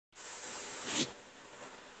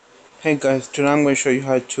Hey guys, today I'm going to show you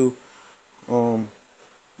how to um,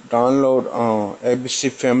 download ABC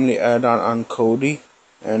Family add-on on Kodi,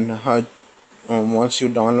 and how once you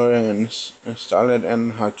download it and install it,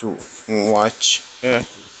 and how to watch the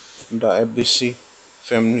ABC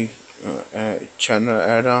Family channel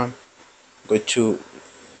add-on. Go to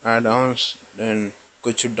add-ons, then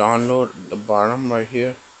go to download the bottom right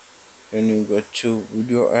here, then you go to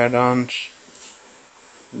video add-ons,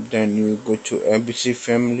 then you go to ABC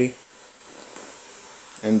Family,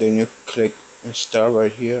 and then you click install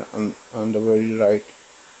right here on the very right.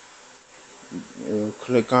 You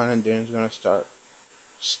click on it, then it's gonna start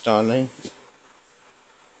installing.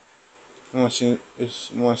 Once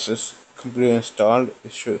it's completely installed,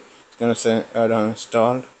 it's gonna say add-on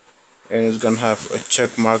installed, and it's gonna have a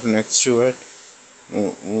check mark next to it.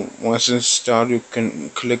 Once it's installed, you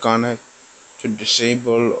can click on it to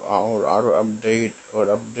disable or auto update or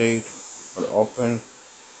open.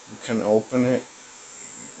 You can open it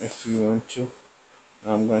if you want to.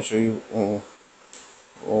 I'm gonna show you.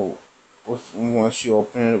 Oh, once you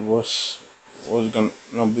open it, was gonna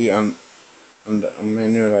be on the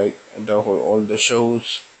menu, like all the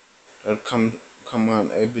shows that come on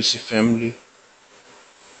ABC Family.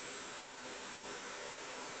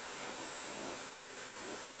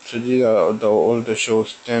 So these are all the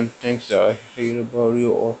shows. 10 things that I hate about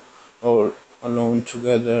you, or Alone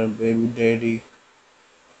Together, Baby Daddy,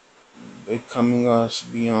 Becoming Us,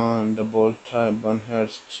 Beyond, The Bold Type,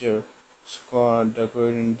 Bunheads, Cheer Squad,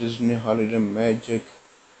 Decorating Disney Holiday Magic,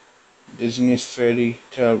 Disney's Fairy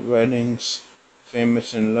Tale Weddings,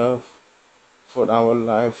 Famous in Love, For Our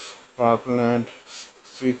Life, Parkland,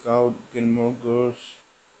 Freak Out, Gilmore Girls,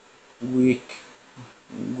 Week,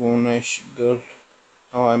 Gonesh Girl,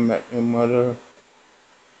 How I Met Your Mother,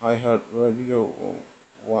 I Heart Radio,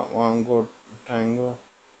 Wango Tango,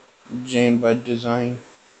 Jane by Design,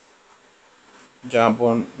 Job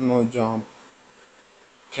or No Job,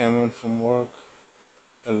 Cameron from Work,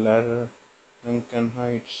 The Ladder, Lincoln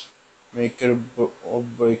Heights, Make It or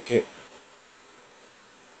Break It,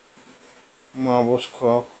 Marvel's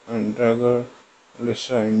Croc and Dagger,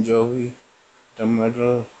 Lisa and Joey, The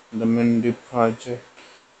Medal, The Mindy Project,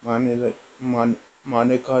 Monica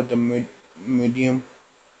the Medium,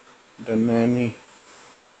 The Nanny,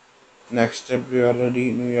 Next Step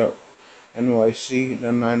Reality, New York, NYC,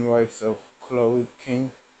 The Nine Wives of Chloe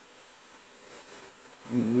King,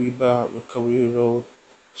 Reba, Recovery Road,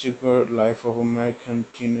 Secret Life of American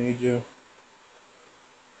Teenager,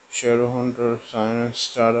 Shadowhunter, Silence,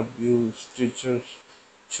 Startup View, Stitchers,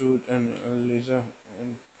 Truth and Eliza,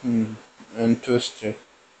 and Twisted.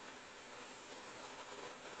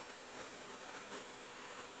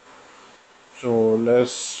 So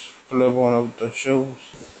let's play one of the shows.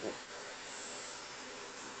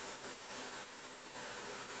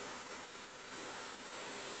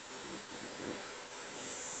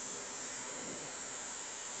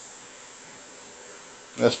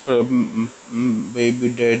 Let's play Baby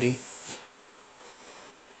Daddy.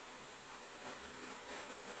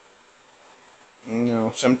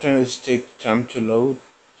 Sometimes it takes time to load,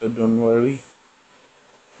 so don't worry.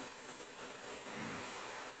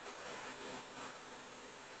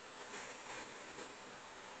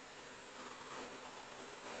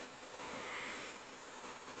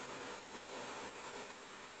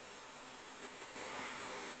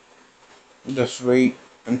 Just wait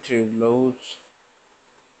until it loads.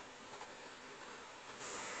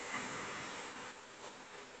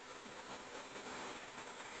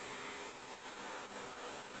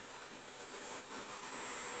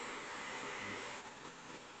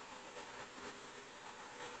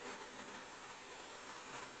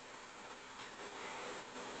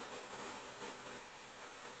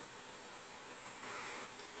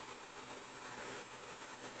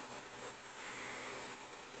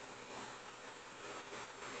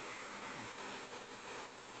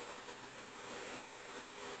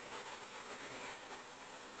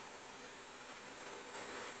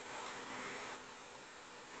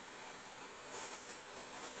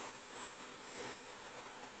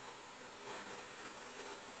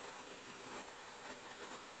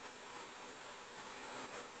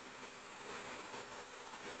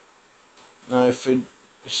 Now if it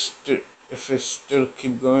still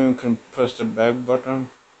keep going, you can press the back button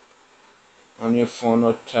on your phone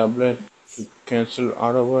or tablet to cancel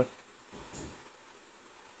out of it.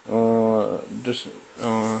 This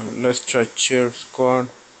let's try Cheer Squad.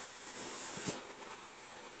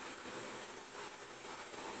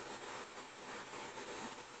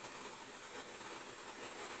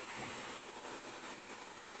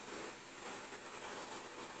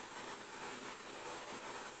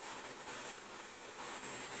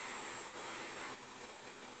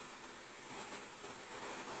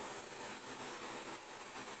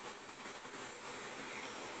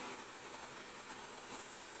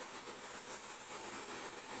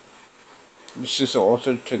 This is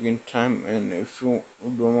also taking time, and if you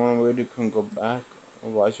don't want to wait, you can go back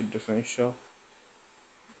and watch a different show.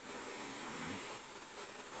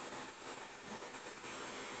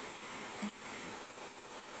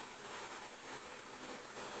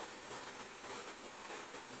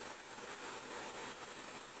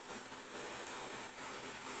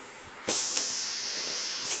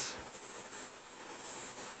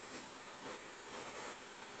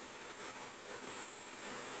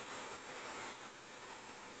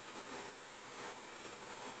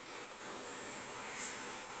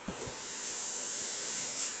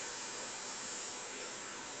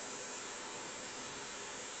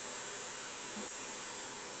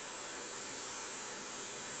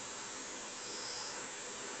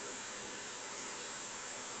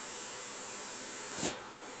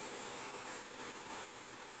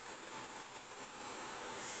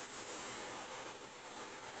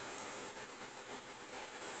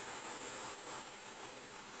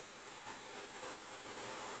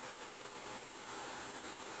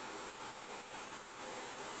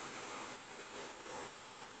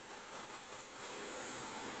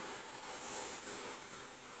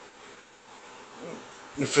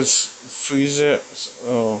 If it's freezer,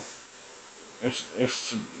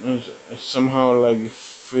 if somehow like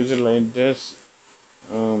freezer like this,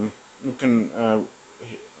 you can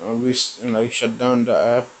like shut down the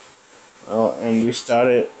app and restart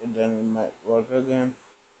it, and then it might work again,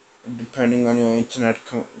 depending on your internet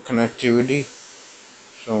connectivity.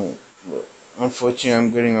 So, unfortunately,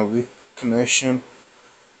 I'm getting a weak connection.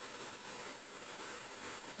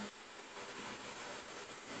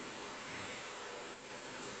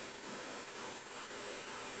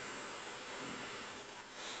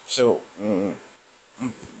 So,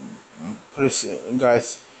 please,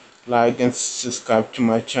 guys, like and subscribe to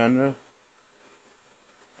my channel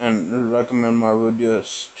and recommend my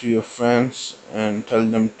videos to your friends and tell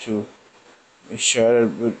them to share it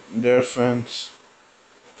with their friends.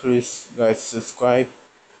 Please, guys, subscribe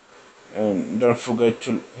and don't forget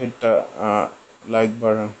to hit the like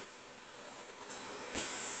button.